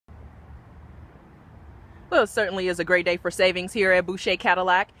Well, it certainly is a great day for savings here at Boucher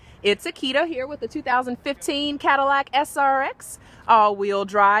Cadillac. It's Akita here with the 2015 Cadillac SRX all-wheel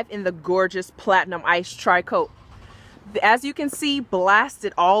drive in the gorgeous Platinum Ice Tri-Coat. As you can see,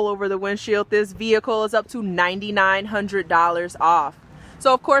 blasted all over the windshield, this vehicle is up to $9,900 off.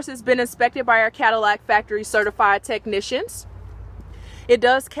 So of course it's been inspected by our Cadillac factory certified technicians. It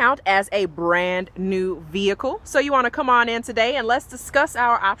does count as a brand new vehicle. So you want to come on in today and let's discuss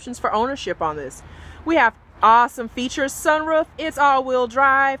our options for ownership on this. We have awesome features: sunroof, it's all-wheel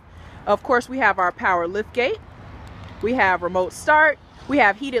drive. Of course, we have our power liftgate. We have remote start. We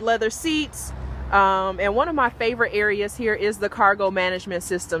have heated leather seats. And one of my favorite areas here is the cargo management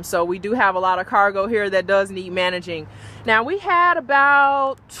system. So we do have a lot of cargo here that does need managing. Now, we had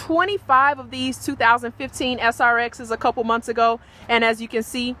about 25 of these 2015 SRXs a couple months ago. And as you can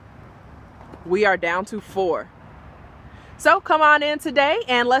see, we are down to 4. So come on in today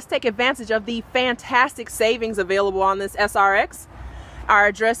and let's take advantage of the fantastic savings available on this SRX. Our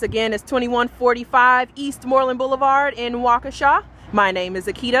address again is 2145 East Moreland Boulevard in Waukesha. My name is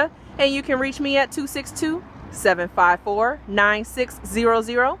Akita and you can reach me at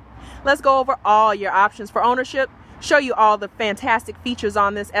 262-754-9600. Let's go over all your options for ownership, show you all the fantastic features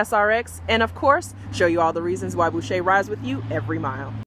on this SRX, and of course, show you all the reasons why Boucher rides with you every mile.